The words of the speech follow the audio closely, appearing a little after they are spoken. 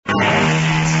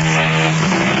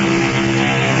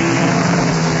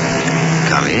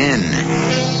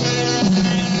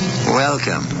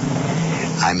Welcome.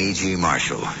 I'm E.G.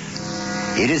 Marshall.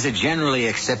 It is a generally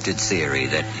accepted theory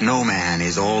that no man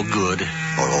is all good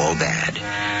or all bad,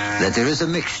 that there is a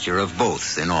mixture of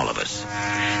both in all of us,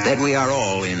 that we are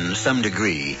all, in some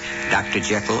degree, Dr.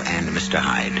 Jekyll and Mr.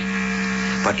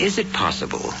 Hyde. But is it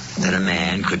possible that a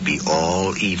man could be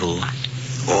all evil,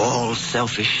 all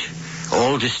selfish,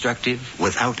 all destructive,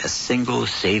 without a single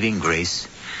saving grace?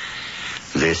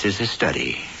 This is a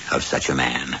study of such a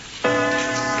man.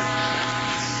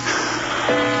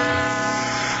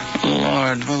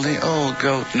 Lord, will the old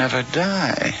goat never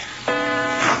die?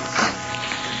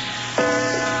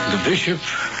 The bishop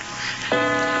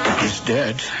is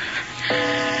dead.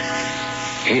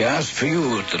 He asked for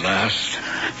you at the last.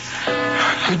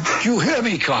 Did you hear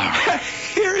me, Carl?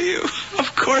 Hear you?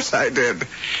 Of course I did.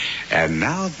 And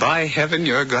now, by heaven,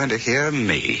 you're going to hear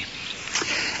me.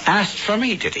 Asked for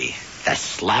me, did he? That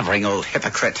slavering old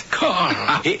hypocrite.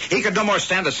 Carl! He could no more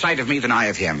stand the sight of me than I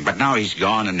of him. But now he's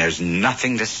gone, and there's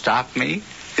nothing to stop me.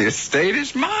 The estate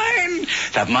is mine.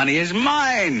 The money is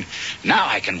mine. Now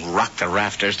I can rock the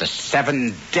rafters, the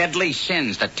 7 deadly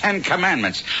sins, the 10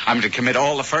 commandments. I'm to commit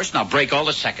all the first, and I'll break all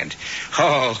the second.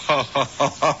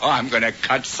 I'm going to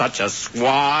cut such a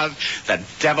swath, the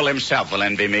devil himself will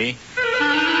envy me.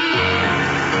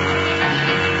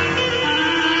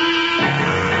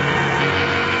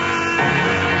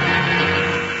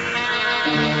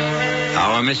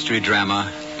 Our mystery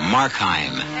drama,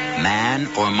 Markheim, Man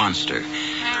or Monster,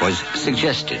 was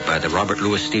suggested by the Robert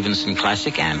Louis Stevenson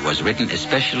classic and was written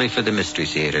especially for the Mystery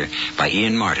Theater by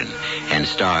Ian Martin and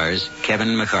stars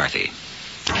Kevin McCarthy.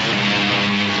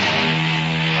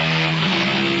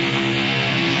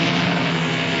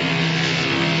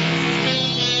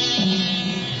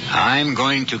 I'm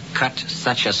going to cut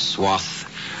such a swath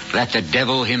that the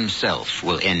devil himself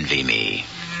will envy me.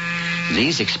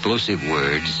 These explosive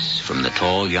words from the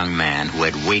tall young man who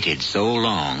had waited so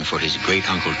long for his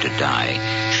great-uncle to die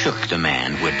shook the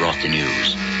man who had brought the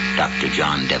news, Dr.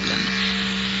 John Devlin.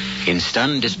 In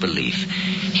stunned disbelief,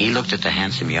 he looked at the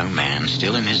handsome young man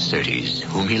still in his 30s,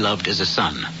 whom he loved as a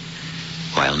son,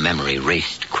 while memory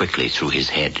raced quickly through his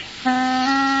head.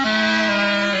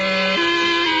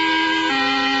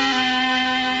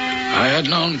 I had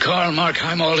known Karl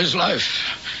Markheim all his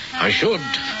life. I should.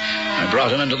 I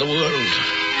brought him into the world.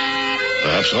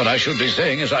 Perhaps what I should be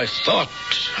saying is I thought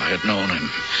I had known him.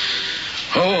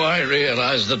 Oh, I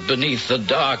realized that beneath the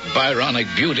dark,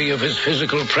 Byronic beauty of his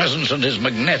physical presence and his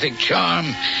magnetic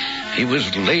charm, he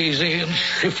was lazy and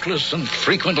shiftless and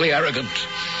frequently arrogant.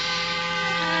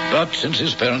 But since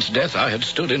his parents' death, I had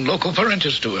stood in loco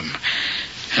parentis to him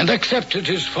and accepted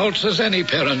his faults as any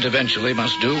parent eventually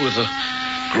must do with a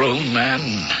grown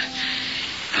man.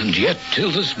 And yet,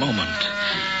 till this moment,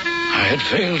 I had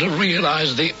failed to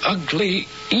realize the ugly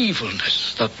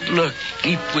evilness that lurked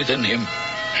deep within him.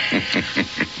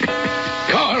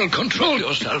 Carl, control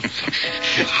yourself.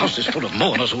 The house is full of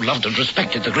mourners who loved and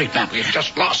respected the great man we have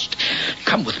just lost.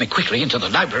 Come with me quickly into the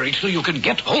library till you can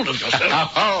get hold of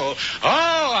yourself.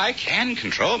 I can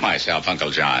control myself, Uncle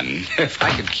John. If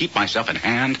I could keep myself in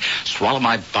hand, swallow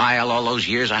my bile all those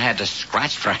years I had to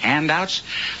scratch for handouts,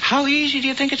 how easy do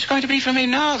you think it's going to be for me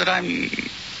now that I'm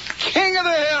king of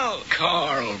the hill?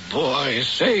 Carl, boy,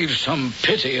 save some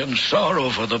pity and sorrow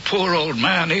for the poor old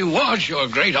man. He was your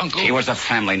great-uncle. He was a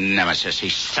family nemesis. He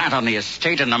sat on the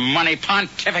estate and the money,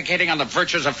 pontificating on the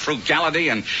virtues of frugality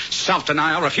and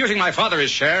self-denial, refusing my father his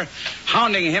share,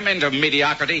 hounding him into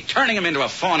mediocrity, turning him into a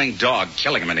fawning dog,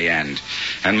 killing him in the end.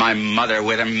 And my mother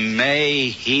with him. May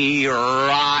he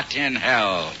rot in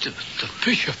hell. The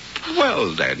bishop.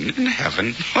 Well, then, in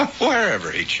heaven, wherever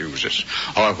he chooses,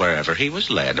 or wherever he was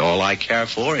led, all I care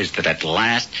for is that at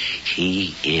last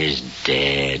he is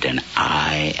dead and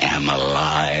I am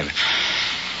alive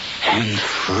and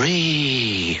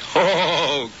free.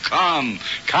 Oh,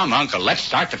 come, Uncle, let's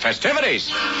start the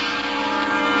festivities.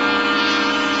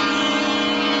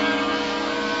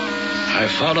 I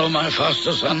follow my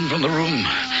foster son from the room,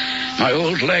 my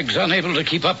old legs unable to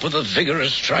keep up with the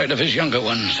vigorous stride of his younger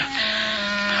ones.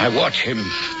 I watch him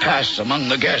pass among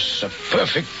the guests, a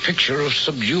perfect picture of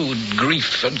subdued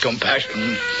grief and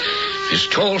compassion. His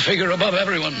tall figure above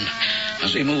everyone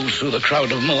as he moves through the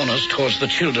crowd of mourners towards the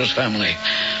Childers family,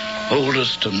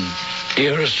 oldest and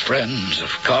dearest friends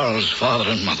of Carl's father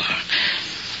and mother.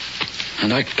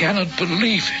 And I cannot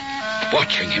believe it,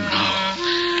 watching him now.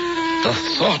 The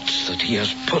thoughts that he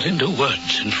has put into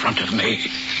words in front of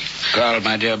me. Carl,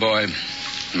 my dear boy,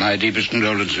 my deepest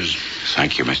condolences.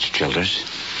 Thank you, Mr. Childers.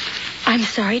 I'm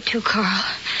sorry, too, Carl.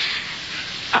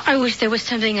 I wish there was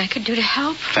something I could do to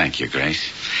help. Thank you,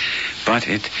 Grace. But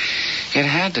it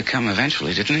had to come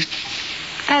eventually, didn't it?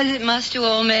 As it must to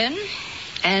all men.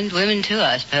 And women, too,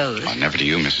 I suppose. Oh, never to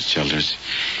you, Mrs. Childers.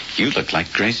 You look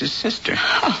like Grace's sister.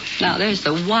 Oh, now, there's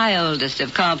the wildest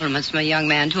of compliments from a young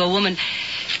man to a woman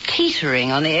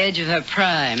teetering on the edge of her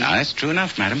prime. Now, that's true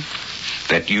enough, madam.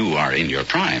 That you are in your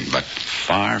prime, but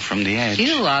far from the edge.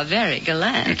 You are very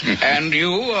gallant. And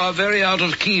you are very out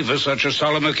of key for such a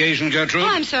solemn occasion, Gertrude. Oh,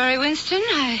 I'm sorry, Winston.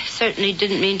 I certainly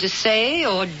didn't mean to say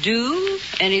or do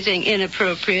anything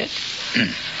inappropriate.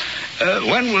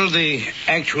 When will the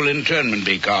actual internment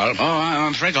be, Carl? Oh,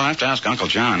 I'm afraid I'll have to ask Uncle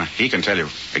John. He can tell you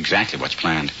exactly what's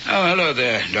planned. Oh, hello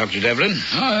there, Dr. Devlin.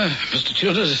 Mr.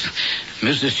 Childers,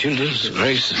 Mrs. Childers,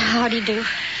 Grace. How do you do?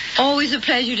 Always a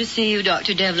pleasure to see you,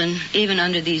 Dr. Devlin, even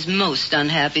under these most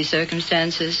unhappy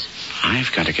circumstances.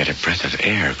 I've got to get a breath of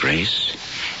air, Grace.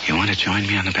 You want to join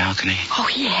me on the balcony? Oh,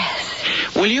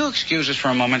 yes. Will you excuse us for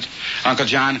a moment? Uncle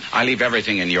John, I leave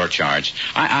everything in your charge.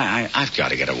 I've got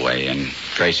to get away, and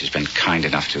Grace has been kind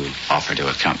enough to offer to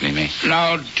accompany me.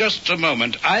 Now, just a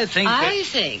moment. I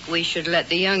think we should let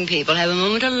the young people have a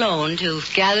moment alone to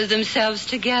gather themselves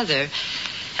together,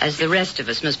 as the rest of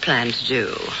us must plan to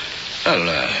do.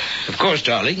 Well, of course,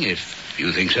 darling, if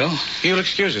you think so. You'll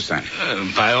excuse us then?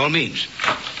 By all means.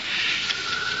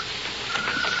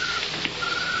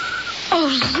 Oh,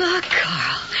 look,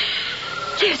 Carl.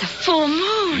 There's a full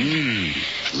moon.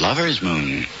 Lover's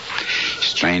moon.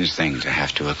 Strange thing to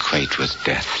have to equate with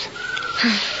death.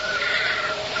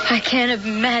 I can't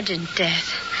imagine death.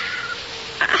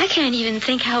 I can't even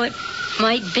think how it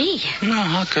might be. No,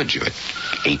 how could you at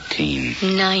 18?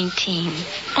 19.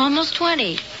 Almost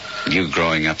 20. You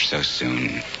growing up so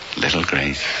soon, little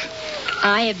Grace.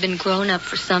 I have been grown up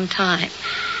for some time.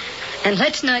 And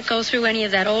let's not go through any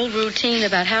of that old routine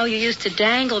about how you used to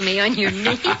dangle me on your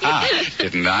knee.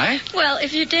 Didn't I? Well,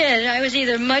 if you did, I was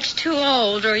either much too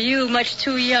old or you much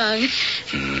too young.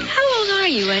 How old are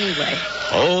you, anyway?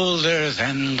 Older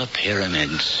than the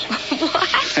pyramids. What?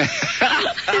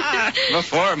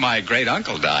 Before my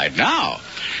great-uncle died. Now,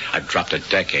 I've dropped a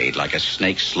decade like a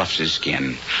snake sloughs his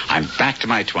skin. I'm back to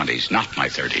my 20s, not my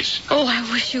 30s. Oh,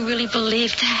 I wish you really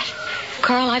believed that.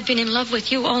 Carl, I've been in love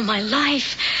with you all my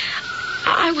life.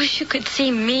 I wish you could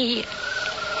see me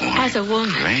as a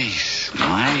woman. Grace,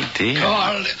 my dear.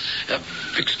 Carl,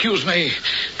 excuse me,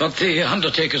 but the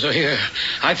undertakers are here.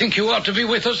 I think you ought to be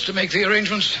with us to make the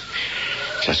arrangements.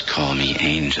 Just call me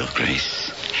Angel,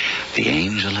 Grace. The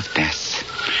angel of death.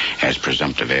 As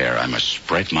presumptive heir, I must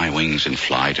spread my wings and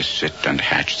fly to sit and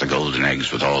hatch the golden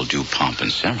eggs with all due pomp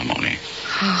and ceremony.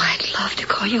 Oh, I'd love to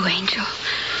call you Angel,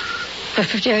 but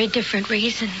for very different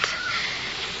reasons.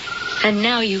 And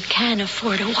now you can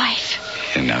afford a wife.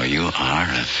 You know, you are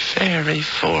a very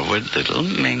forward little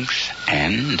minx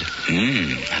and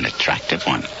an attractive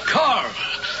one. Carl,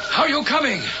 how are you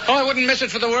coming? Oh, I wouldn't miss it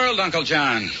for the world, Uncle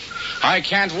John. I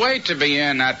can't wait to be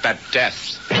in at that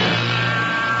death.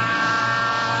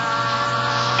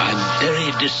 I'm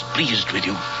very displeased with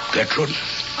you, Gertrude.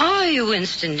 Are you,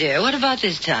 Winston, dear? What about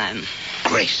this time?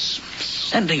 Grace,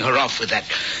 sending her off with that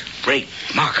break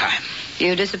Markheim.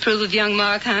 You disapprove of young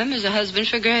Markheim as a husband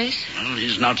for Grace? Well,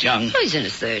 he's not young. Well, he's in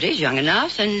his 30s, young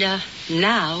enough, and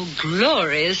now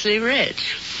gloriously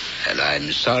rich. Well,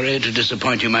 I'm sorry to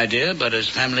disappoint you, my dear, but as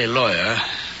family lawyer,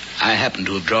 I happen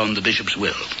to have drawn the bishop's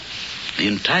will. The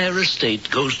entire estate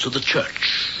goes to the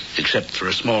church, except for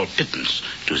a small pittance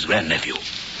to his grandnephew.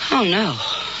 Oh, no.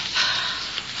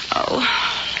 Oh,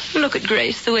 look at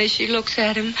Grace, the way she looks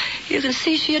at him. You can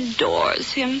see she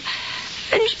adores him.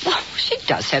 And, well, she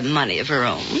does have money of her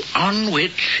own. On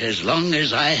which, as long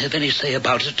as I have any say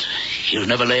about it, he'll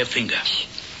never lay a finger.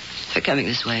 They're coming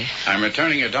this way. I'm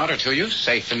returning your daughter to you,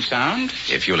 safe and sound.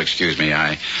 If you'll excuse me,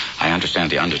 I understand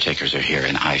the undertakers are here,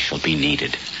 and I shall be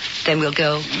needed. Then we'll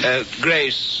go.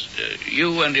 Grace,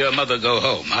 you and your mother go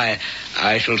home.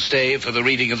 I shall stay for the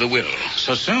reading of the will.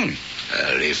 So soon?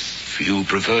 If you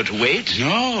prefer to wait?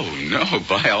 No,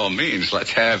 by all means.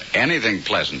 Let's have anything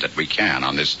pleasant that we can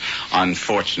on this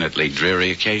unfortunately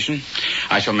dreary occasion.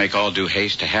 I shall make all due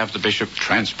haste to have the bishop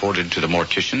transported to the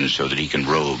mortician so that he can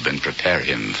robe and prepare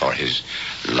him for his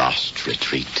lost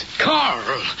retreat.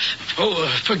 Carl! Oh,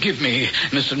 forgive me,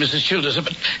 Mr. and Mrs. Childers,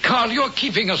 but Carl, you're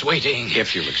keeping us waiting.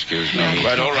 If you'll excuse me.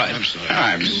 Quite all right. I'm sorry.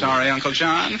 I'm sorry, Uncle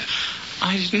John.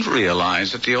 I didn't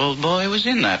realize that the old boy was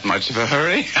in that much of a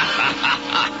hurry.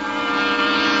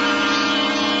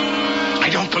 I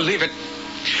don't believe it.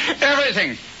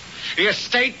 Everything. The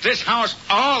estate, this house,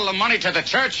 all the money to the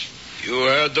church. You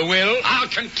heard the will? I'll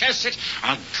contest it.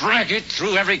 I'll drag it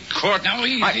through every court. Now,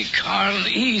 easy, Carl,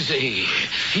 easy.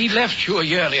 He left you a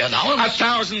yearly allowance.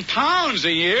 £1,000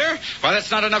 a year? Well,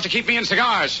 that's not enough to keep me in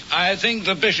cigars. I think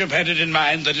the bishop had it in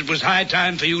mind that it was high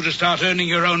time for you to start earning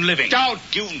your own living. Don't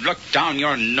you look down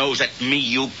your nose at me,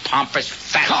 you pompous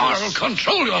fascist. Carl,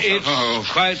 control yourself.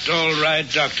 It's quite all right,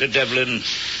 Dr. Devlin.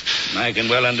 I can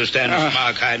well understand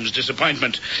Markheim's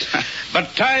disappointment.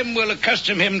 But time will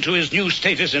accustom him to his new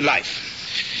status in life.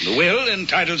 The will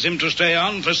entitles him to stay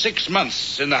on for 6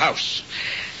 months in the house.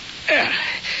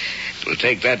 It will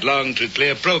take that long to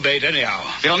clear probate anyhow.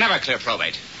 It'll never clear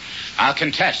probate. I'll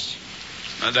contest.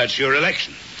 That's your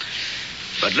election.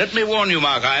 But let me warn you,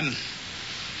 Markheim.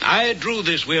 I drew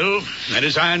this will, and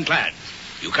it's ironclad.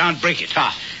 You can't break it.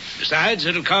 Besides,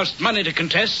 it'll cost money to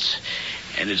contest,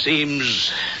 and it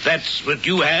seems that's what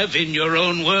you have, in your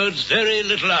own words, very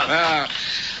little of.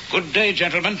 Good day,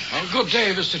 gentlemen. Good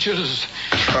day, Mr. Childers.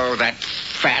 Oh, that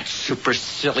fat,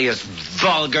 supercilious,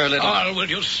 vulgar little... Oh, will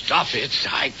you stop it?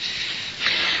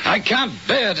 I can't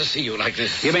bear to see you like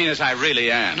this. You mean as I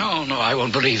really am? No, I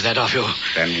won't believe that of you.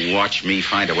 Then watch me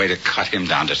find a way to cut him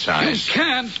down to size. You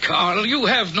can't, Carl. You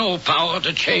have no power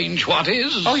to change what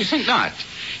is. Oh, you think not?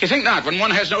 You think not? When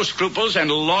one has no scruples and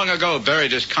long ago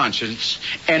buried his conscience,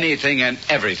 anything and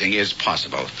everything is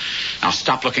possible. Now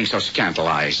stop looking so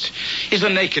scandalized. Is the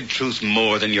naked truth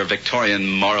more than your Victorian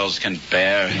morals can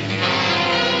bear?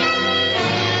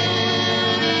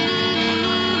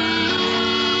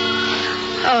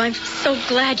 Oh, I'm so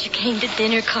glad you came to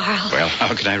dinner, Carl. Well,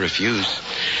 how could I refuse?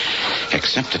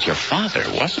 Except that your father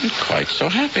wasn't quite so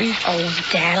happy. Oh,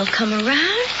 Dad'll come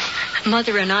around.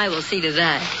 Mother and I will see to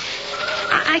that.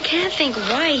 I can't think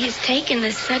why he's taken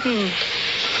this sudden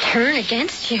turn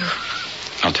against you.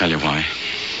 I'll tell you why.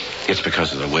 It's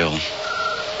because of the will.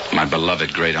 My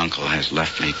beloved great-uncle has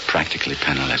left me practically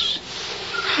penniless.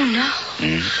 Oh, no.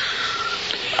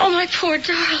 Oh, my poor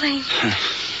darling.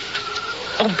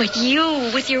 Oh, but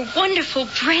you, with your wonderful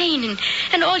brain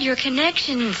and all your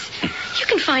connections, you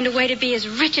can find a way to be as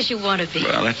rich as you want to be.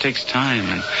 Well, that takes time,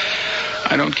 and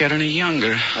I don't get any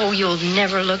younger. Oh, you'll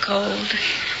never look old.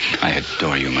 I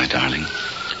adore you, my darling.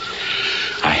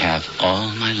 I have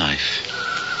all my life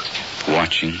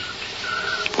watching,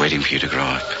 waiting for you to grow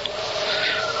up.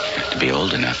 You have to be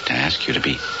old enough to ask you to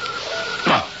be...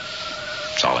 Well,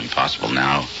 it's all impossible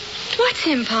now. What's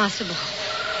impossible?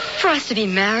 For us to be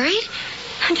married?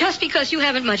 Just because you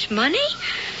haven't much money?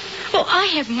 Well, I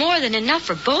have more than enough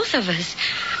for both of us.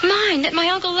 Mine that my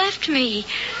uncle left me.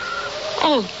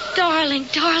 Oh, darling,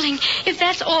 if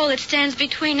that's all that stands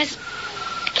between us,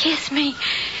 kiss me,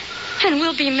 and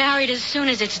we'll be married as soon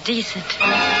as it's decent.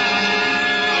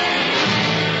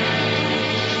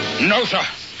 No, sir.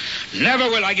 Never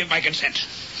will I give my consent.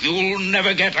 You'll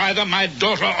never get either my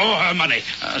daughter or her money.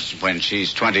 When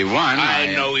she's 21,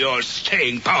 I know your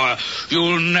staying power.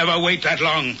 You'll never wait that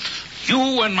long.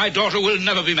 You and my daughter will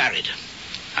never be married.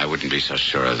 I wouldn't be so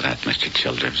sure of that, Mr.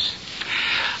 Childers.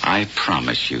 I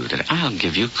promise you that I'll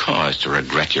give you cause to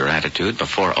regret your attitude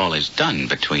before all is done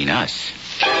between us.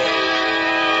 Oh,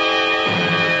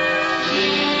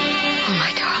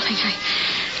 my darling,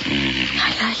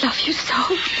 I love you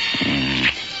so.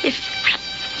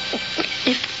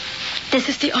 If this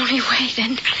is the only way,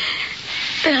 then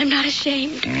I'm not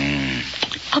ashamed.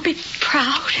 I'll be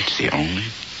proud. It's the only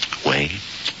way,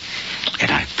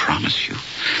 and I promise you,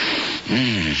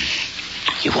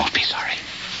 you won't be sorry.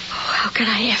 Oh, how can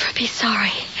I ever be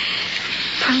sorry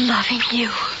for loving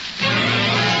you?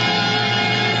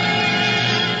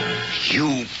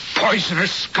 You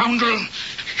poisonous scoundrel.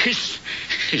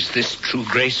 Is this true,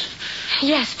 Grace?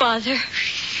 Yes, Father.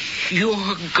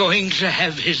 You're going to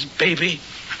have his baby?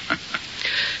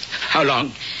 How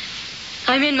long?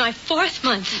 I'm in my 4th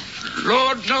month.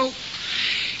 Lord, no.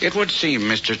 It would seem,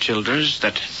 Mr. Childers,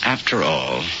 that after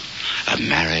all, a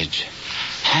marriage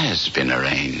has been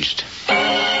arranged.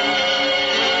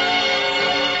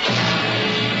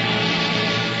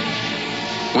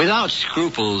 Without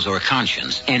scruples or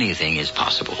conscience, anything is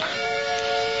possible.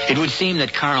 It would seem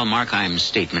that Karl Markheim's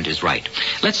statement is right.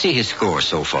 Let's see his score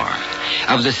so far.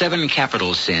 Of the 7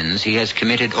 capital sins, he has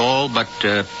committed all but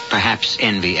perhaps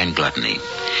envy and gluttony.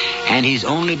 And he's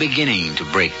only beginning to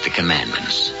break the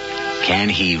commandments. Can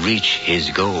he reach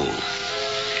his goal?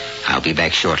 I'll be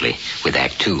back shortly with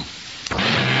Act 2.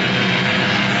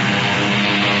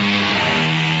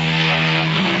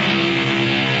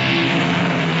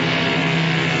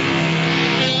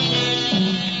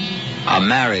 A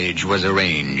marriage was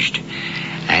arranged,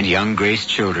 and young Grace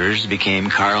Childers became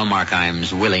Karl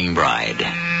Markheim's willing bride.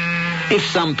 If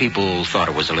some people thought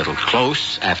it was a little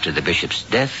close after the bishop's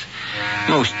death,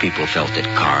 most people felt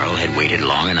that Carl had waited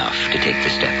long enough to take the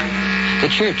step. The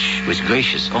church was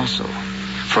gracious also.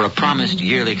 For a promised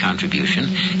yearly contribution,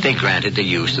 they granted the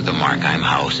use of the Markheim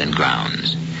house and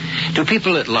grounds. To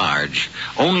people at large,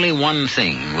 only one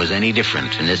thing was any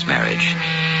different in this marriage,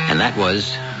 and that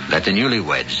was that the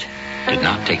newlyweds did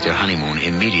not take their honeymoon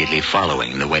immediately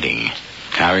following the wedding.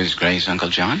 How is Grace, Uncle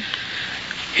John?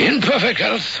 In perfect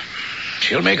health.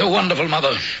 She'll make a wonderful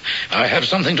mother. I have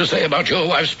something to say about your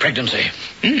wife's pregnancy.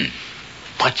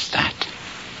 What's that?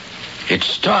 It's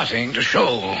starting to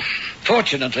show.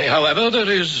 Fortunately, however, there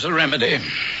is a remedy.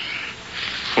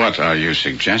 What are you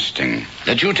suggesting?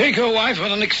 That you take your wife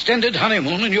on an extended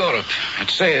honeymoon in Europe.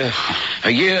 I'd say a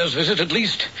year's visit at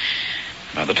least.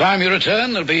 By the time you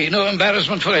return, there'll be no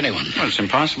embarrassment for anyone. Well, it's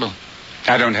impossible.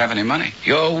 I don't have any money.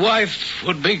 Your wife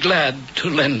would be glad to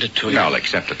lend it to you. Well,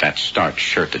 except that starched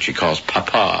shirt that she calls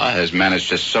Papa has managed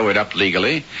to sew it up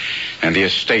legally, and the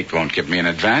estate won't give me an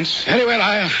advance. Very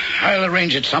well, I'll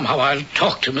arrange it somehow. I'll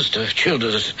talk to Mr.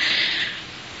 Childers.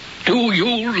 Do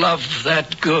you love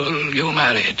that girl you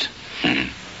married?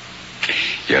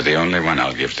 You're the only one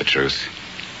I'll give the truth.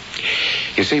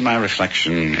 You see my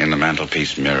reflection in the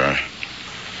mantelpiece mirror.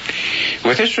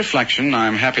 With this reflection,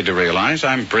 I'm happy to realize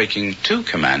I'm breaking 2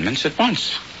 commandments at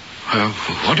once.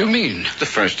 What do you mean? The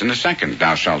first and the second.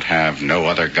 Thou shalt have no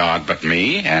other God but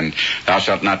me, and thou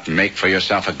shalt not make for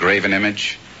yourself a graven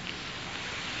image.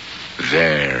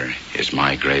 There is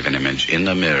my graven image in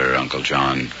the mirror, Uncle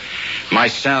John.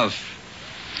 Myself.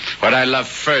 What I love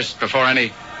first before any...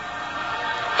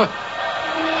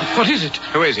 What is it?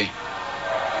 Who is he?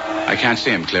 I can't see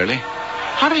him clearly.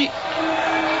 How do you...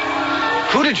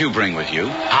 Who did you bring with you?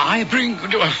 I bring...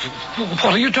 What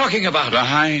are you talking about?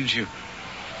 Behind you.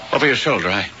 Over your shoulder.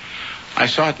 I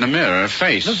saw it in the mirror, a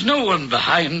face. There's no one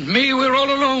behind me. We're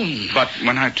all alone. But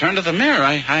when I turn to the mirror,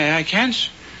 I can't...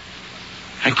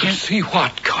 I can't see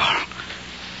what, Carl?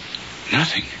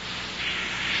 Nothing.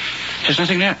 There's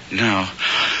nothing there. No.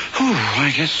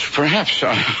 I guess perhaps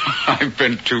I've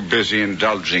been too busy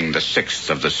indulging the 6th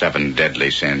of the 7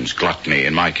 deadly sins, gluttony,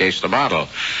 in my case, the bottle.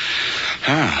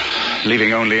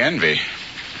 Leaving only envy.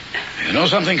 You know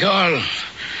something, Carl?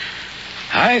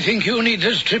 I think you need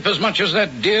this trip as much as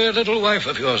that dear little wife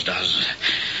of yours does.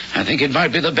 I think it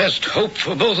might be the best hope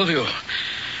for both of you.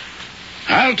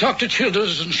 I'll talk to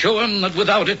Childers and show him that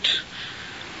without it,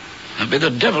 there'll be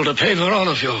the devil to pay for all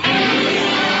of you.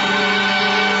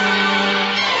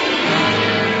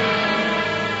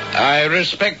 I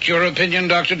respect your opinion,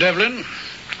 Dr. Devlin,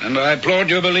 and I applaud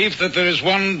your belief that there is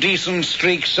one decent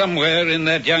streak somewhere in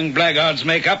that young blackguard's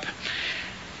makeup.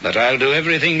 But I'll do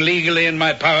everything legally in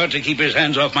my power to keep his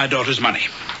hands off my daughter's money.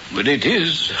 But it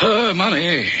is her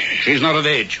money. She's not of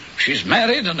age. She's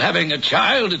married and having a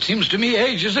child. It seems to me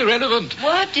age is irrelevant.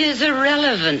 What is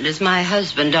irrelevant is my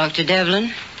husband, Dr.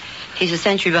 Devlin. He's a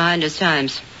century behind his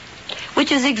times.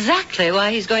 Which is exactly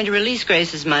why he's going to release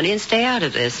Grace's money and stay out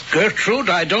of this. Gertrude,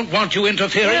 I don't want you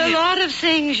interfering. There are a lot of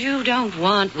things you don't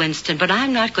want, Winston, but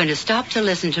I'm not going to stop to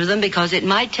listen to them because it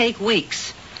might take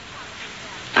weeks.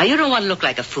 Now, you don't want to look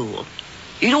like a fool.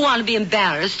 You don't want to be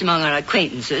embarrassed among our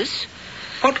acquaintances.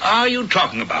 What are you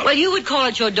talking about? Well, you would call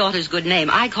it your daughter's good name.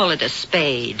 I call it a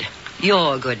spade.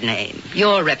 Your good name.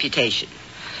 Your reputation.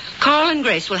 Carl and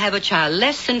Grace will have a child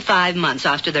less than 5 months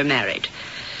after they're married.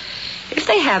 If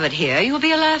they have it here, you'll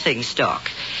be a laughingstock.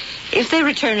 If they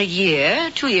return a year,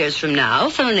 2 years from now,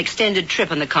 from an extended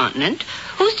trip on the continent,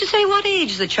 who's to say what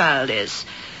age the child is?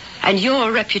 And your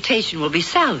reputation will be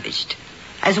salvaged,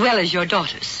 as well as your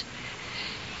daughter's.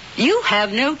 You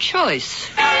have no choice.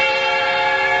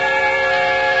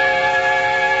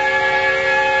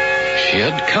 She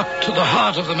had cut to the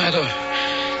heart of the matter,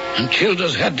 and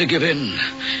Childers had to give in.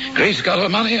 Grace got her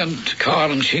money, and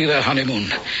Carl and she their honeymoon.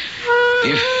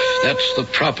 If that's the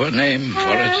proper name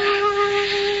for it.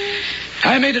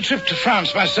 I made a trip to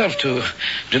France myself to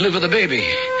deliver the baby,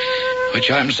 which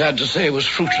I'm sad to say was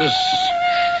fruitless,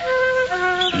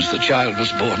 since the child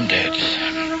was born dead.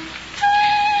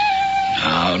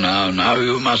 Now,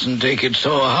 you mustn't take it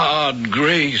so hard,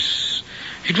 Grace.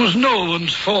 It was no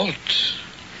one's fault.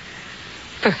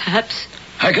 Perhaps.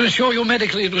 I can assure you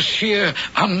medically it was sheer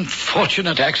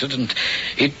unfortunate accident.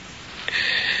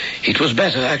 It was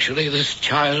better, actually, this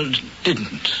child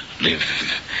didn't live.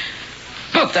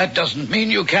 But that doesn't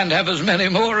mean you can't have as many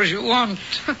more as you want.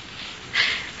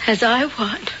 As I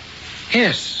want.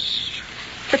 Yes.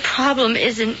 The problem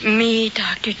isn't me,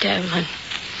 Dr. Devlin.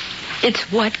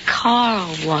 It's what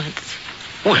Carl wants.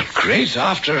 Well, Grace,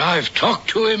 after I've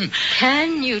talked to him...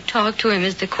 Can you talk to him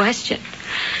is the question.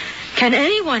 Can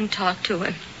anyone talk to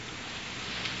him?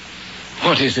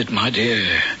 What is it, my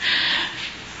dear?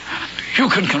 You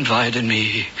can confide in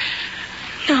me.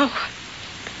 No.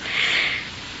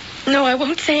 No, I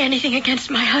won't say anything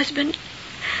against my husband.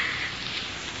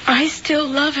 I still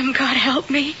love him, God help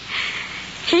me.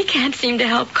 He can't seem to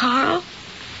help Carl.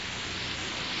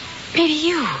 Maybe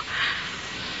you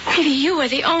are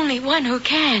the only one who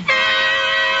can.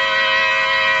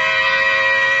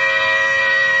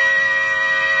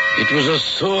 It was a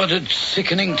sordid,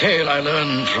 sickening tale I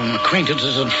learned from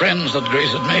acquaintances and friends that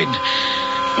Grace had made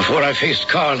before I faced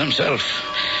Carl himself.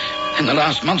 In the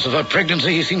last months of her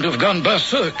pregnancy, he seemed to have gone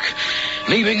berserk,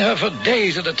 leaving her for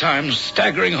days at a time,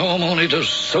 staggering home only to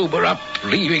sober up,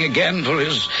 leaving again for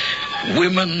his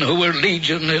women who were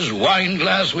legion, his wine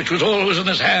glass, which was always in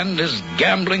his hand, his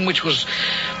gambling, which was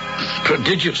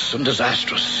prodigious and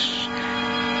disastrous.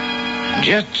 And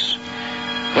yet,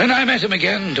 when I met him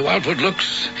again, to outward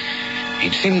looks,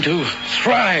 he'd seemed to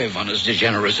thrive on his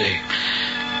degeneracy.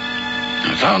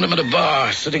 I found him at a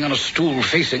bar, sitting on a stool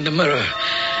facing the mirror,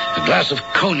 a glass of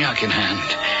cognac in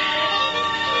hand.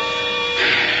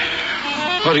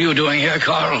 What are you doing here,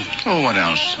 Carl? Oh, what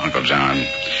else, Uncle John?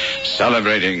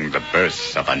 Celebrating the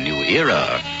birth of a new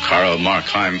era. Carl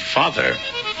Markheim, father.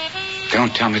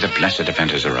 Don't tell me the blessed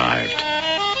event has arrived.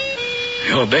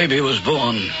 Your baby was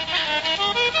born.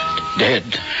 Dead.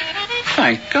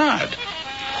 Thank God.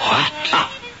 What?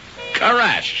 Ah,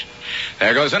 Karash.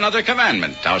 There goes another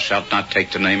commandment. Thou shalt not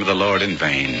take the name of the Lord in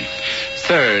vain.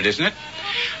 Third, isn't it?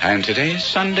 And today is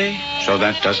Sunday, so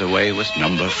that does away with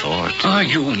number 4. Are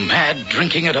you mad,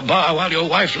 drinking at a bar while your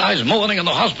wife lies mourning in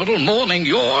the hospital, mourning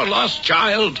your lost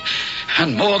child?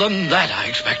 And more than that, I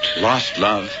expect. Lost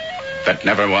love that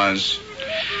never was.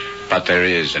 But there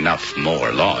is enough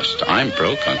more lost. I'm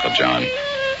broke, Uncle John.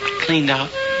 Cleaned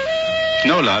out.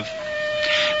 No love.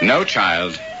 No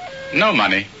child. No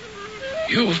money.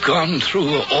 You've gone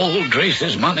through all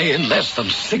Grace's money in less than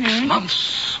 6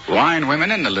 months. Wine,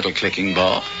 women, and a little clicking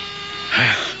ball.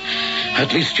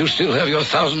 At least you still have your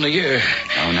 $1,000 a year.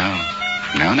 Oh, no.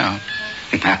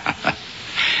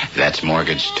 That's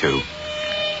mortgaged, too.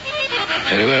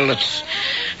 Very well,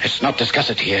 let's not discuss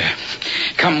it here.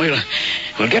 Come,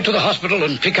 we'll get to the hospital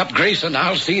and pick up Grace, and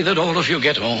I'll see that all of you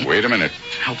get home. Wait a minute.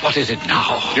 Now, what is it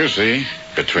now? You see,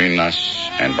 between us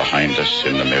and behind us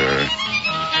in the mirror,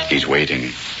 he's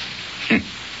waiting.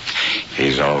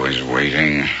 He's always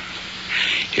waiting.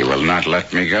 He will not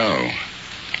let me go.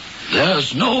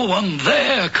 There's no one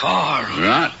there, Carl.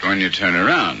 Not when you turn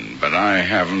around, but I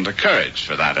haven't the courage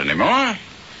for that anymore.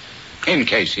 In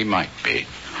case he might be.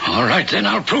 All right, then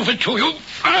I'll prove it to you.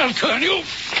 I'll turn you.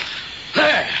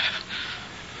 There.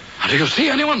 Do you see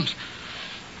anyone?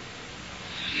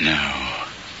 No.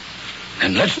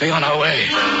 Then let's be on our way.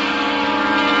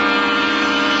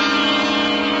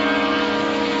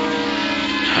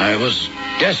 I was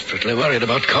desperately worried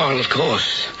about Carl, of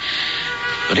course.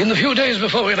 But in the few days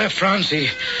before we left France, he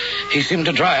seemed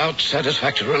to dry out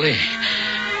satisfactorily.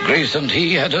 Grace and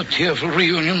he had a tearful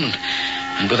reunion,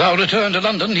 and with our return to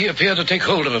London, he appeared to take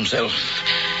hold of himself.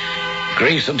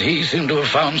 Grace and he seemed to have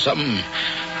found some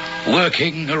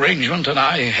working arrangement, and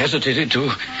I hesitated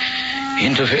to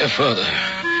interfere further.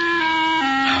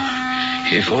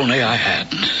 If only I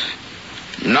hadn't.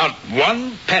 Not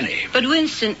one penny. But,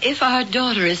 Winston, if our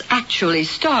daughter is actually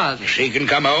starving... She can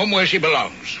come home where she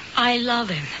belongs. I love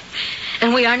him.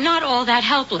 And we are not all that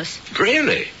helpless.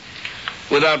 Really?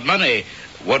 Without money,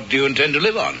 what do you intend to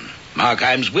live on?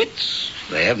 Markheim's wits?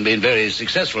 They haven't been very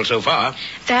successful so far.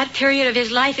 That period of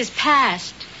his life is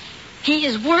past. He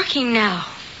is working now.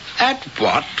 At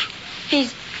what?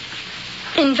 He's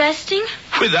investing.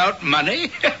 Without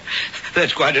money?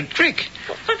 That's quite a trick.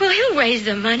 Well, he'll raise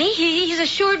the money. He's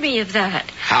assured me of that.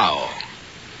 How?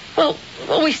 Well,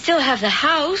 we still have the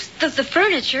house, the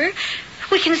furniture.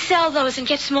 We can sell those and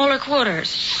get smaller quarters.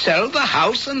 Sell the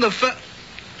house and the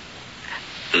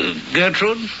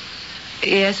Gertrude?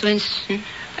 Yes, Winston?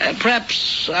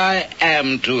 Perhaps I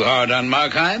am too hard on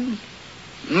Markheim.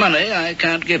 Money I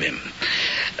can't give him.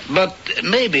 But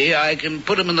maybe I can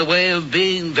put him in the way of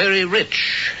being very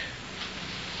rich.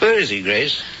 Where is he,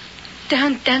 Grace?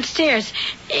 Downstairs,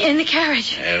 in the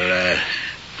carriage. Well,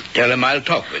 tell him I'll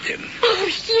talk with him.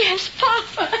 Oh, yes,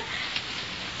 Papa.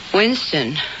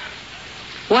 Winston,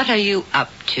 what are you up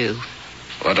to?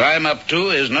 What I'm up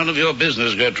to is none of your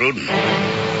business, Gertrude.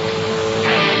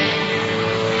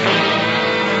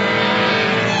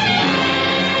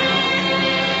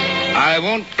 I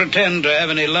won't pretend to have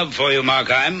any love for you,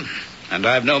 Markheim, and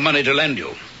I've no money to lend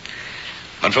you.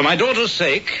 But for my daughter's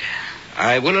sake,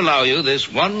 I will allow you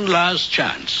this one last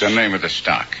chance. The name of the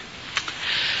stock?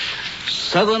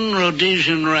 Southern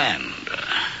Rhodesian Rand.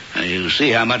 You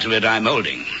see how much of it I'm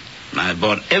holding. I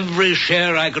bought every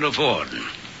share I could afford.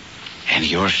 And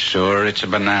you're sure it's a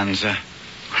bonanza?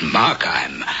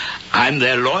 Markheim, I'm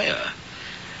their lawyer.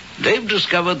 They've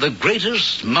discovered the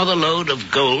greatest mother lode of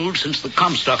gold since the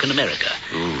Comstock in America.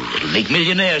 Ooh. It'll make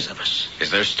millionaires of us. Is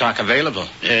there stock available?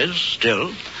 Yes,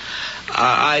 still.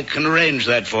 I can arrange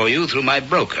that for you through my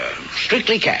broker.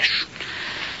 Strictly cash.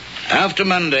 After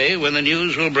Monday, when the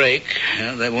news will break,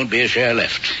 there won't be a share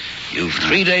left. You've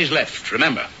 3 days left,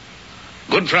 remember.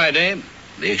 Good Friday,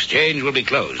 the exchange will be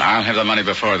closed. I'll have the money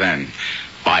before then,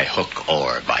 by hook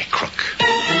or by crook.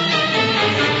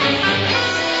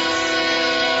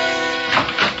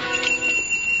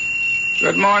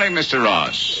 Good morning, Mr.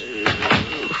 Ross.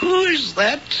 Who is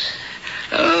that?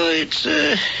 Oh, it's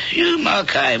you,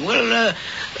 Markheim. Well,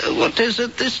 what is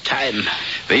it this time?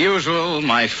 The usual,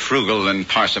 my frugal and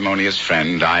parsimonious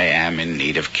friend. I am in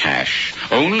need of cash.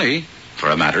 Only for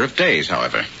a matter of days,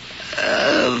 however.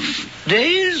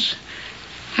 Days?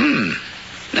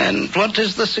 And what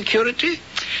is the security?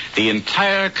 The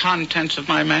entire contents of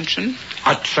my mansion.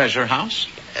 A treasure house.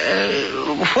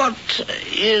 What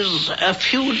is a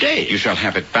few days? You shall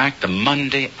have it back the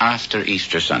Monday after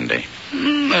Easter Sunday.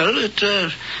 Well,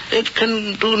 it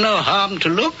can do no harm to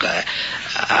look.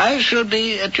 I shall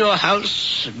be at your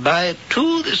house by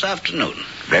 2 this afternoon.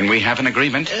 Then we have an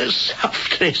agreement.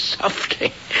 Softly.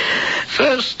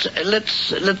 First,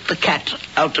 let's let the cat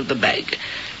out of the bag.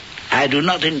 I do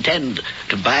not intend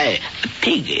to buy a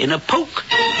pig in a poke.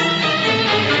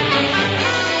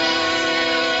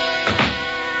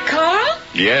 Carl?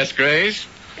 Yes, Grace?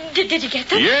 Did you get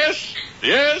them? Yes.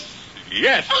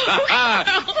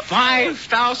 Oh,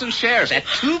 5,000 shares at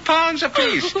 £2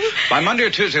 apiece. By Monday or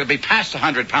Tuesday, it'll be past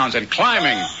 100 pounds and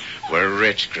climbing. We're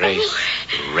rich, Grace.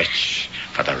 Rich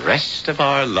for the rest of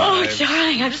our lives. Oh,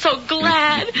 darling, I'm so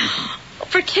glad.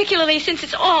 Particularly since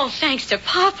it's all thanks to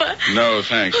Papa. No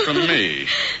thanks from me.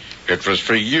 It was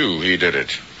for you he did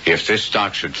it. If this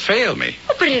stock should fail me.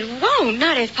 Oh, but it won't,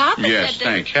 not if Papa Yes, said that.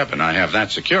 thank heaven I have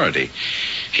that security.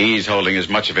 He's holding as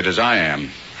much of it as I am.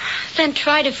 Then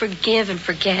try to forgive and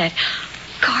forget.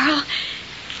 Carl,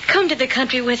 come to the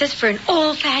country with us for an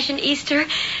old-fashioned Easter.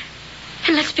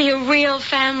 And let's be a real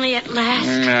family at last.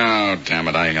 No, damn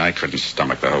it, I couldn't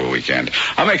stomach the whole weekend.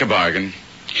 I'll make a bargain.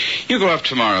 You go up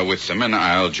tomorrow with them, and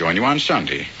I'll join you on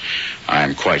Sunday.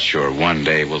 I'm quite sure one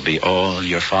day will be all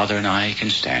your father and I can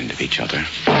stand of each other.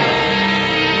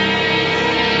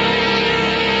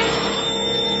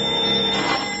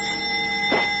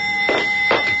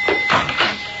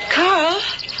 Carl?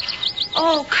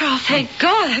 Oh, Carl, thank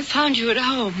God I found you at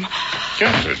home.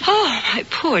 Gertrude. Oh, my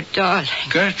poor darling.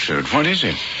 Gertrude, what is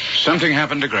it? Something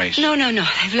happened to Grace? No.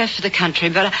 They've left for the country,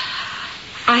 but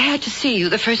I had to see you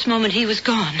the first moment he was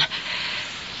gone.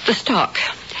 The stock.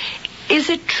 Is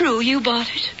it true you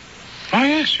bought it? Oh,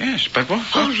 yes. But what?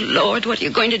 Oh, Lord, what are you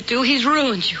going to do? He's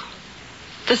ruined you.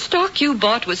 The stock you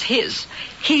bought was his.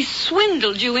 He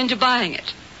swindled you into buying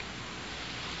it.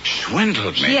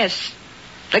 Swindled me? Yes.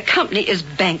 The company is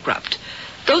bankrupt.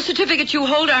 Those certificates you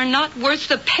hold are not worth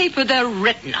the paper they're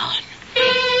written on.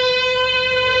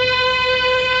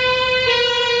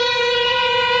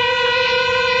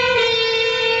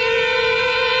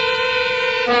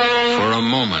 For a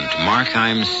moment,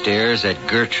 Markheim stares at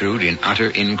Gertrude in utter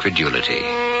incredulity.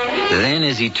 Then,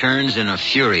 as he turns in a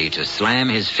fury to slam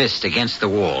his fist against the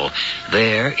wall,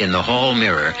 there, in the hall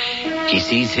mirror, he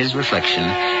sees his reflection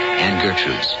and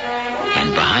Gertrude's.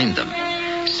 And behind them,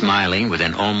 smiling with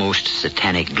an almost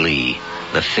satanic glee,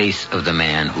 the face of the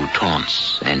man who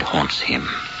taunts and haunts him.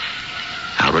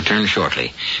 I'll return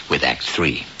shortly with Act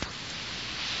 3.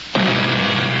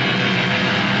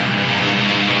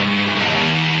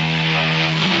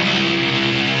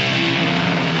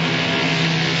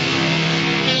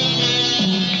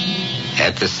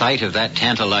 At the sight of that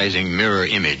tantalizing mirror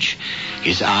image,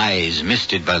 his eyes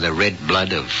misted by the red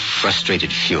blood of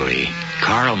frustrated fury,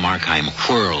 Carl Markheim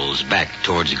whirls back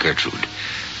towards Gertrude,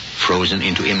 frozen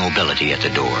into immobility at the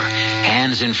door.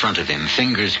 Hands in front of him,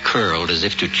 fingers curled as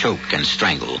if to choke and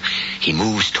strangle. He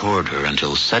moves toward her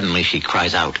until suddenly she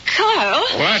cries out, Carl?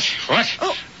 What?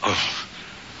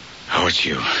 Oh, it's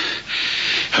you.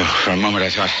 Oh, for a moment I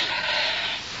thought...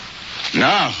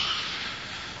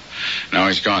 No,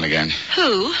 he's gone again.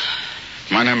 Who?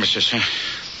 My nemesis.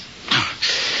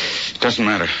 Doesn't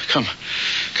matter. Come,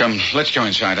 let's go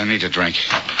inside. I need a drink.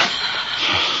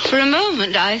 For a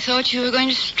moment, I thought you were going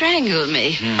to strangle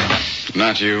me.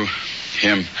 Not you.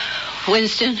 Him.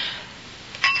 Winston?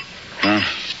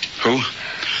 Who?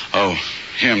 Oh,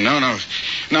 him. No.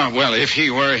 Well, if he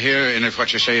were here, and if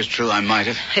what you say is true, I might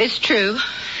have. It's true.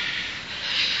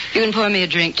 You can pour me a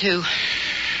drink, too.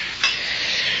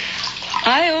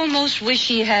 I almost wish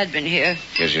he had been here.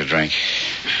 Here's your drink.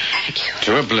 Thank you.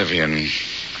 To oblivion.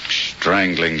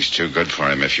 Strangling's too good for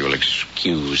him, if you'll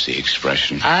excuse the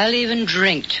expression. I'll even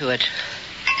drink to it.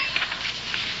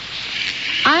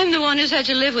 I'm the one who's had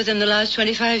to live with him the last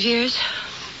 25 years.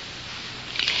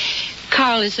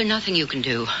 Carl, is there nothing you can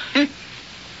do?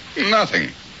 Nothing.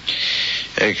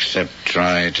 Except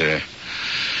try to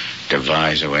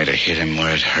devise a way to hit him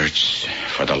where it hurts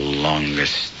for the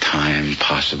longest time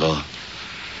possible.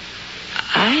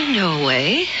 I know a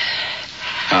way.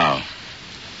 How?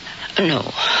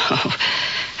 No.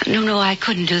 No, I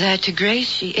couldn't do that to Grace.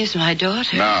 She is my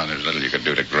daughter. No, there's little you could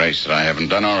do to Grace that I haven't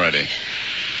done already.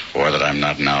 Or that I'm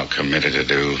not now committed to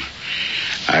do.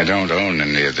 I don't own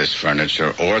any of this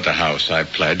furniture or the house I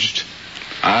pledged.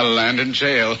 I'll land in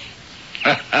jail.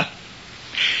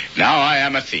 Now I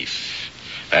am a thief.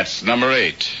 That's number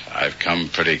 8. I've come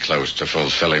pretty close to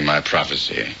fulfilling my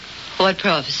prophecy. What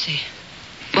prophecy?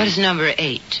 What is number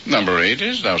 8? Number 8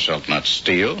 is thou shalt not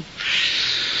steal.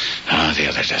 Oh, the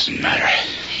other doesn't matter.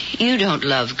 You don't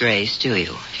love Grace, do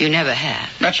you? You never have.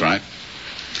 That's right.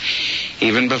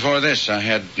 Even before this, I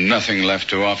had nothing left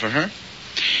to offer her.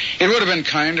 It would have been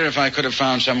kinder if I could have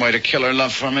found some way to kill her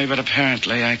love for me, but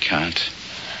apparently I can't.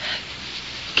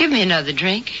 Give me another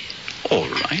drink. All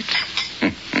right.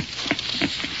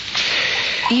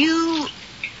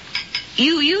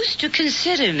 You used to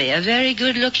consider me a very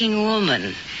good-looking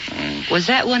woman. Was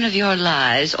that one of your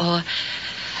lies, or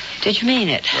did you mean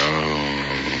it?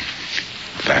 Oh,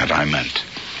 that I meant.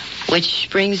 Which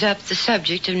brings up the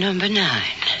subject of number 9.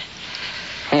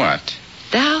 What?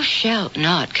 Thou shalt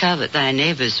not covet thy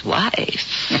neighbor's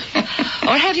wife.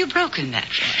 Or have you broken that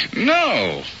one?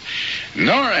 No.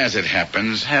 Nor, as it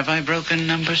happens, have I broken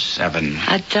number 7.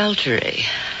 Adultery.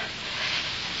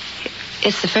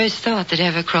 It's the first thought that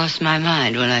ever crossed my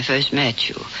mind when I first met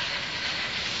you.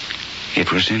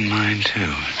 It was in mine,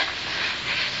 too.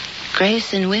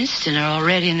 Grace and Winston are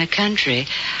already in the country.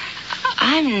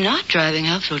 I'm not driving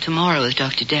up till tomorrow with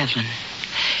Dr. Devlin.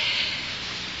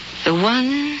 The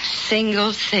one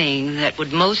single thing that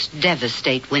would most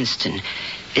devastate Winston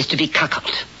is to be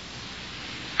cuckolded.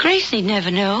 Grace need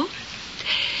never know.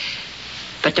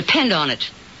 But depend on it,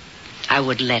 I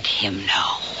would let him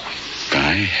know.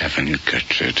 By heaven,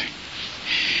 Gertrude.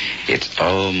 It's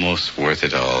almost worth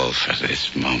it all for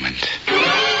this moment.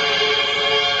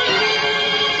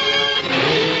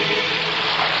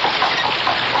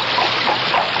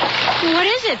 What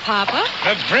is it, Papa?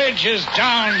 The bridge is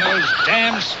down, those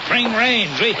damn spring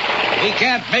rains. We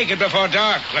can't make it before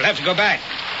dark. We'll have to go back.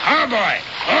 Oh, boy.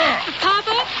 Oh.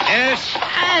 Papa? Yes?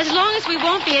 As long as we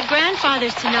won't be at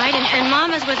Grandfather's tonight and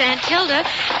Mama's with Aunt Tilda,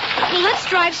 let's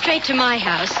drive straight to my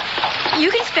house. You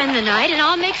can spend the night and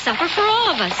I'll make supper for all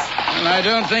of us. Well, I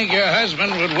don't think your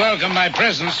husband would welcome my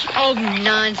presence. Oh,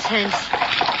 nonsense.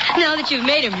 Now that you've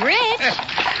made him rich.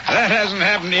 That hasn't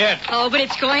happened yet. Oh, but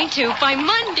it's going to by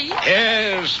Monday.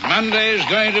 Yes, Monday is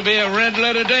going to be a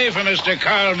red-letter day for Mr.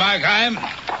 Karl Markheim.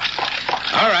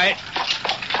 All right.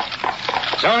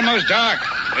 It's almost dark.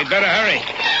 We'd better hurry.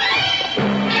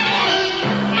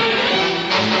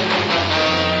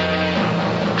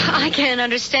 I can't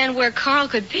understand where Carl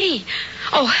could be.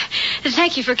 Oh,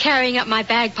 thank you for carrying up my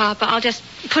bag, Papa. I'll just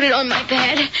put it on my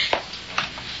bed.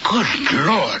 Good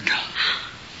Lord.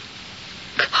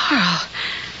 Carl.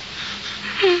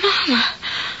 Mama.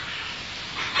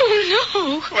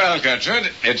 Oh, no. Well,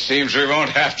 Gertrude, it seems we won't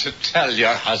have to tell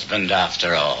your husband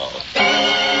after all.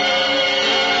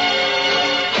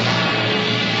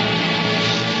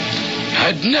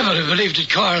 I'd never have believed it,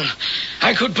 Carl.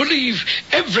 I could believe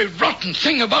every rotten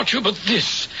thing about you but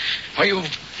this. Why, you've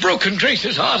broken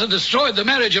Grace's heart and destroyed the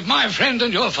marriage of my friend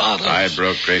and your father. I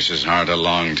broke Grace's heart a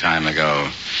long time ago.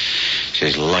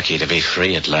 She's lucky to be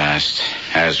free at last.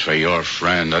 As for your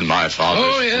friend and my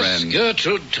father's friend...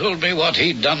 Gertrude told me what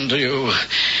he'd done to you.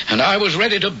 And I was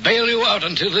ready to bail you out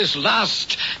until this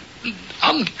last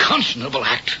unconscionable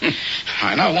act.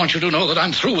 I now want you to know that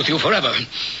I'm through with you forever.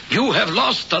 You have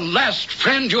lost the last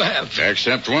friend you have.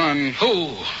 Except one.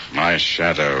 Who? My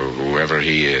shadow, whoever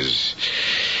he is.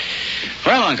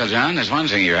 Well, Uncle John, there's one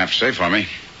thing you have to say for me.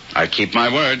 I keep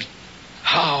my word.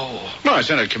 How? Well, I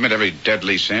said I'd commit every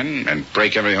deadly sin and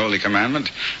break every holy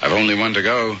commandment. I've only one to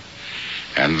go.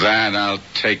 And that I'll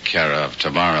take care of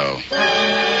tomorrow.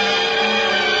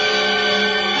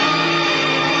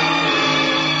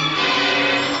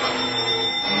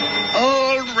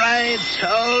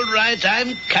 All right.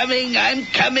 I'm coming.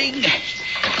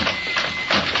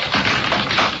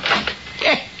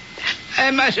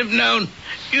 I might have known.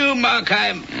 You,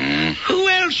 Markheim. Who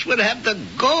else would have the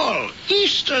gall?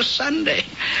 Easter Sunday.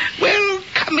 Well,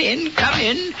 come in.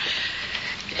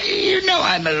 You know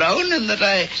I'm alone and that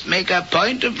I make a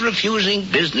point of refusing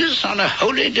business on a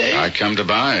holy day. I come to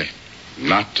buy,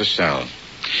 not to sell.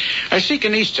 I seek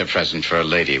an Easter present for a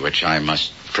lady, which I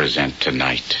must present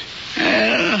tonight.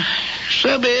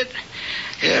 So be it.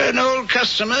 You're an old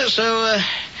customer, so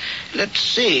let's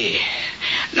see.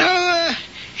 Now,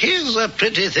 here's a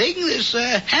pretty thing, this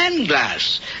hand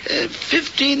glass.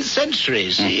 15th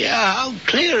century. See how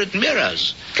clear it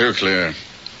mirrors. Too clear.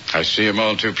 I see him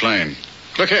all too plain.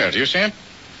 Look here, do you see him?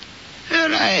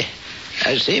 Well,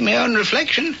 I see my own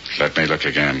reflection. Let me look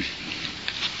again.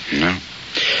 No.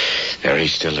 There he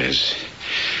still is.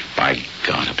 By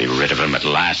God, I'll be rid of him at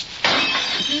last.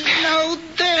 Now,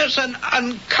 there's an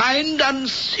unkind,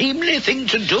 unseemly thing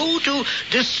to do, to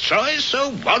destroy so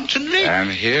wantonly. And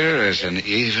here is an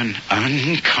even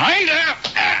unkinder.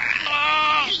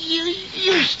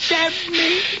 You stabbed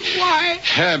me. Why?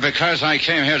 Because I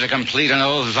came here to complete an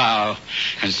old vow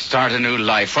and start a new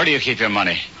life. Where do you keep your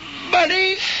money?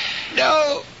 Money?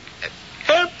 No.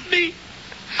 Help me.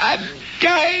 I'm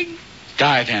dying.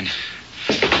 Die, then.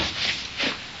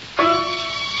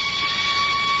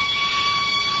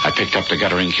 I picked up the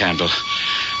guttering candle.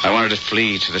 I wanted to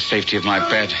flee to the safety of my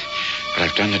bed, but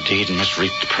I've done the deed and must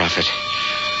reap the profit.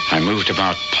 I moved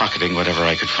about, pocketing whatever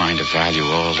I could find of value,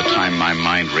 all the time my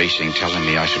mind racing, telling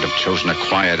me I should have chosen a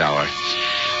quiet hour,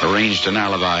 arranged an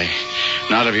alibi,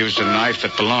 not have used a knife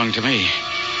that belonged to me.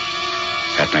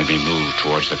 That made me move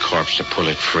towards the corpse to pull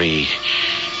it free.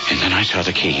 And then I saw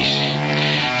the keys.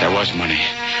 There was money,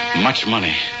 much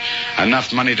money,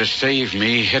 enough money to save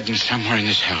me, hidden somewhere in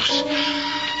this house.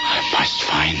 I must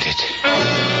find it.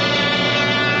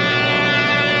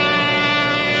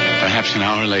 Perhaps an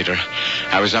hour later,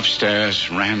 I was upstairs,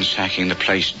 ransacking the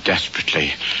place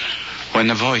desperately, when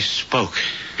the voice spoke.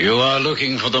 You are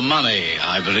looking for the money,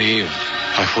 I believe.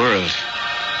 I whirled.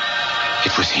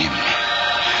 It was him.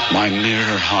 My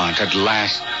mirror haunt, at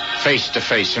last, face to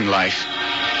face in life.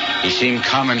 He seemed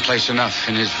commonplace enough,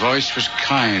 and his voice was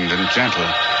kind and gentle.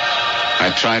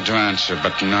 I tried to answer,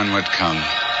 but none would come.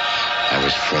 I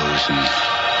was frozen.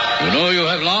 You know, you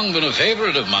have long been a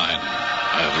favorite of mine.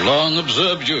 I have long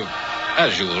observed you,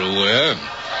 as you were aware,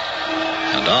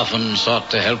 and often sought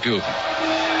to help you.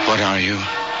 What are you?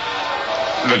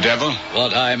 The devil?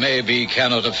 What I may be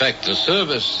cannot affect the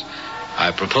service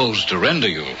I propose to render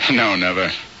you. No,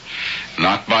 never.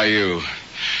 Not by you.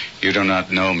 You do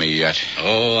not know me yet.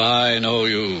 Oh, I know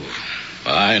you.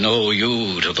 I know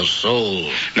you to the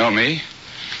soul. Know me?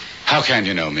 How can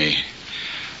you know me?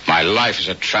 My life is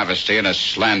a travesty and a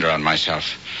slander on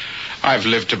myself. I've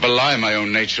lived to belie my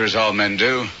own nature as all men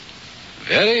do.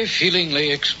 Very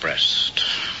feelingly expressed.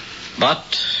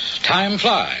 But time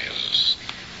flies.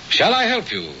 Shall I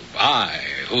help you? I,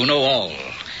 who know all.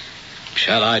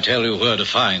 Shall I tell you where to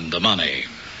find the money?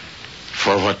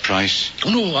 For what price?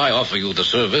 No, I offer you the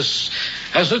service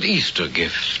as an Easter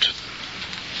gift.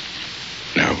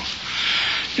 No.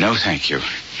 No, thank you.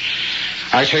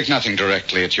 I take nothing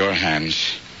directly at your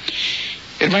hands.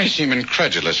 It may seem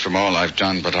incredulous from all I've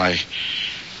done, but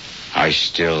I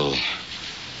still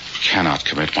cannot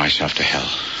commit myself to hell.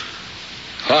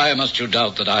 Why must you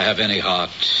doubt that I have any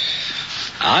heart?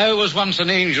 I was once an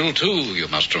angel, too, you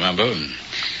must remember.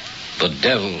 The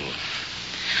devil.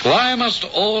 Why must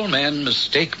all men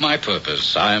mistake my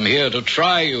purpose? I am here to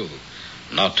try you,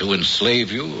 not to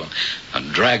enslave you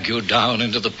and drag you down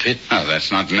into the pit. Oh,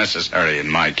 that's not necessary in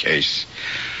my case.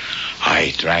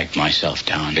 I dragged myself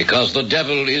down. Because the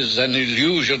devil is an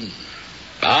illusion.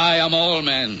 I am all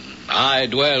men. I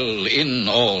dwell in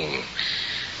all.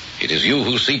 It is you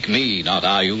who seek me, not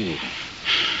I you.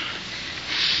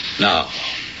 Now,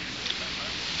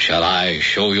 shall I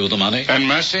show you the money? And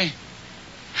mercy?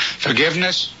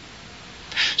 Forgiveness?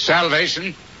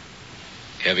 Salvation?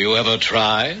 Have you ever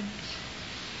tried?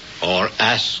 Or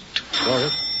asked for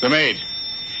it? The maid.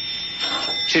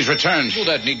 She's returned. Well,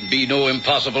 that need be no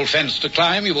impossible fence to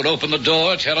climb. You will open the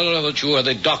door, tell her that you are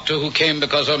the doctor who came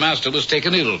because her master was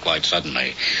taken ill quite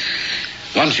suddenly.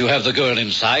 Once you have the girl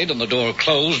inside and the door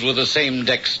closed with the same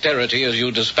dexterity as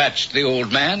you dispatched the old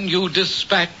man, you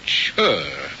dispatch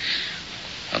her.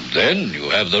 And then you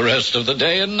have the rest of the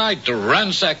day and night to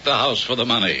ransack the house for the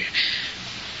money.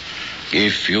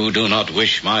 If you do not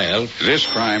wish my help... This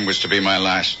crime was to be my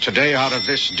last. Today, out of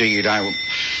this deed,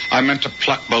 I meant to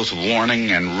pluck both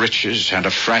warning and riches and a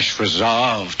fresh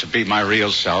resolve to be my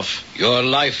real self. Your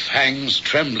life hangs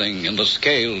trembling in the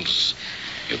scales.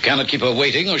 You cannot keep her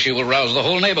waiting or she will rouse the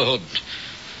whole neighborhood.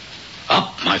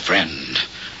 Up, my friend,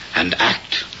 and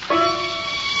act.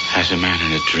 As a man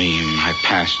in a dream, I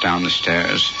passed down the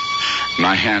stairs,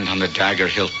 my hand on the dagger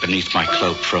hilt beneath my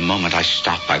cloak. For a moment, I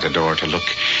stop by the door to look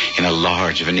in a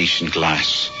large Venetian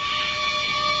glass.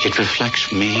 It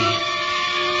reflects me,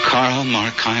 Karl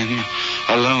Markheim,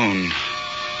 alone.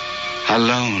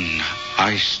 Alone,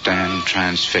 I stand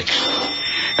transfixed.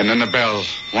 And then the bell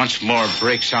once more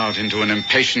breaks out into an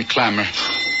impatient clamor.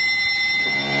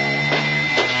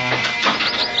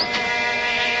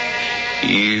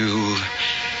 You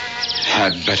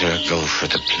had better go for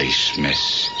the police,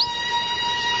 miss.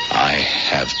 I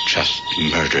have just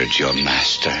murdered your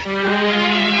master.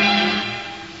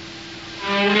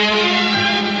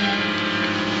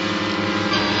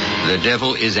 The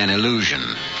devil is an illusion.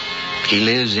 He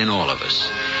lives in all of us,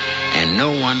 and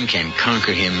no one can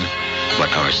conquer him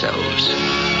but ourselves.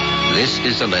 This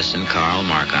is the lesson Karl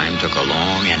Markheim took a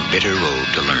long and bitter road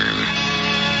to learn.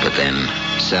 But then,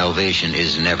 salvation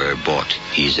is never bought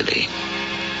easily.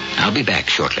 I'll be back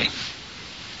shortly.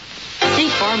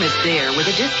 State Farm is there with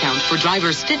a discount for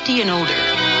drivers 50 and older.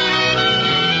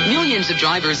 Millions of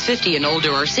drivers 50 and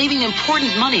older are saving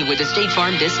important money with the State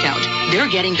Farm discount. They're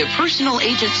getting the personal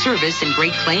agent service and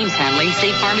great claims handling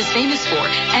State Farm is famous for,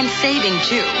 and saving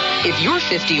too. If you're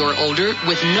 50 or older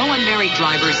with no unmarried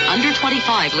drivers under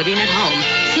 25 living at home,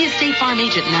 see a State Farm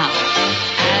agent now.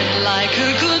 And like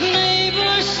a good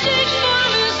neighbor, State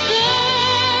Farm is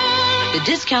there. The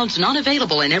discount's not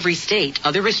available in every state.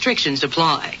 Other restrictions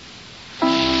apply.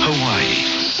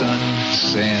 Hawaii. Sun,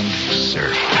 sand,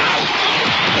 surf.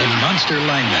 And monster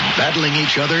linemen battling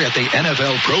each other at the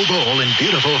NFL Pro Bowl in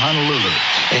beautiful Honolulu.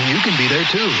 And you can be there,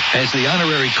 too, as the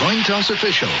honorary coin toss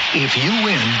official. If you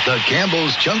win, the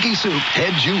Campbell's Chunky Soup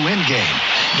Heads You Win game.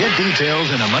 Get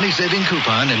details in a money-saving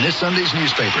coupon in this Sunday's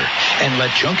newspaper. And let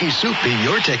Chunky Soup be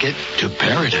your ticket to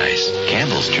paradise.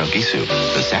 Campbell's Chunky Soup,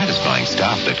 the satisfying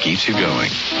stuff that keeps you going.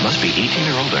 Must be 18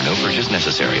 or older, no purchase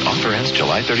necessary. Offer ends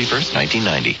July 31st,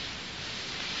 1990.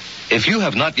 If you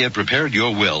have not yet prepared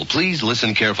your will, please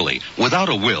listen carefully. Without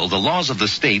a will, the laws of the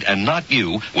state and not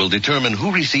you will determine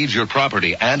who receives your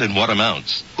property and in what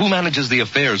amounts. Who manages the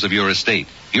affairs of your estate?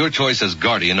 Your choice as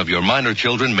guardian of your minor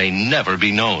children may never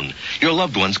be known. Your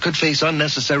loved ones could face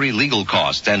unnecessary legal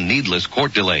costs and needless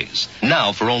court delays.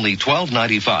 Now, for only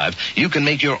 $12.95, you can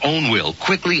make your own will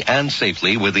quickly and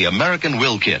safely with the American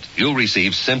Will Kit. You'll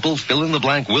receive simple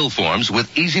fill-in-the-blank will forms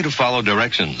with easy-to-follow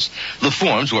directions. The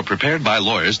forms were prepared by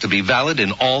lawyers to be valid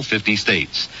in all 50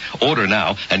 states. Order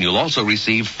now, and you'll also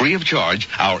receive free of charge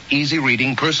our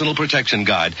easy-reading personal protection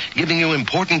guide, giving you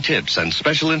important tips and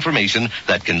special information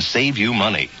that can save you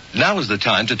money. Now is the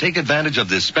time to take advantage of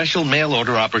this special mail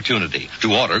order opportunity.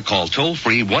 To order, call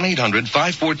toll-free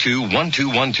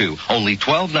 1-800-542-1212. Only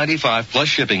 $12.95 plus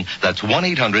shipping. That's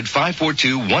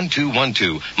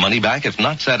 1-800-542-1212. Money back if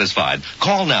not satisfied.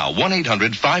 Call now,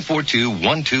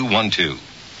 1-800-542-1212.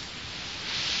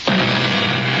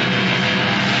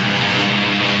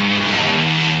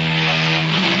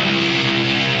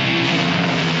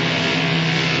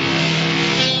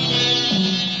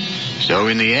 So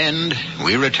in the end,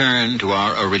 we return to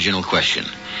our original question.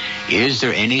 Is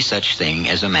there any such thing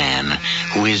as a man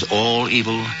who is all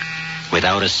evil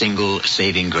without a single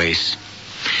saving grace?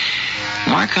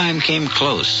 Markheim came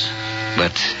close,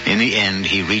 but in the end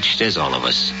he reached, as all of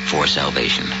us, for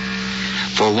salvation.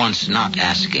 For once not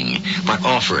asking, but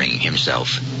offering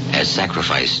himself as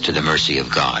sacrifice to the mercy of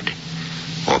God,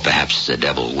 or perhaps the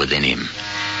devil within him.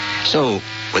 So,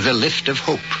 with a lift of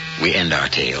hope, we end our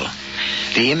tale.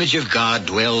 The image of God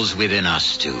dwells within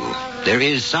us, too. There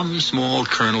is some small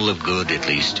kernel of good, at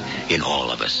least, in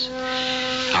all of us.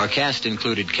 Our cast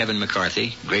included Kevin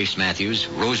McCarthy, Grace Matthews,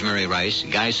 Rosemary Rice,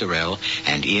 Guy Sorrell,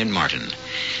 and Ian Martin.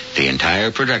 The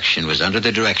entire production was under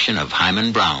the direction of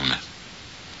Hyman Brown.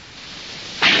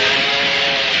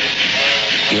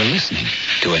 You're listening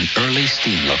to an early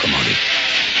steam locomotive.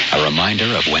 A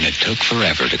reminder of when it took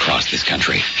forever to cross this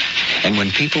country, and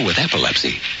when people with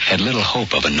epilepsy had little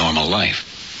hope of a normal life.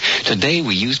 Today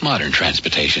we use modern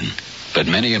transportation, but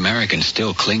many Americans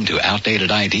still cling to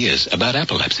outdated ideas about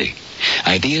epilepsy,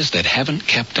 ideas that haven't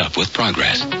kept up with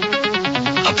progress.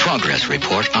 A progress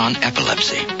report on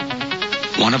epilepsy.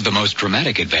 One of the most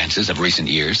dramatic advances of recent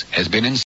years has been in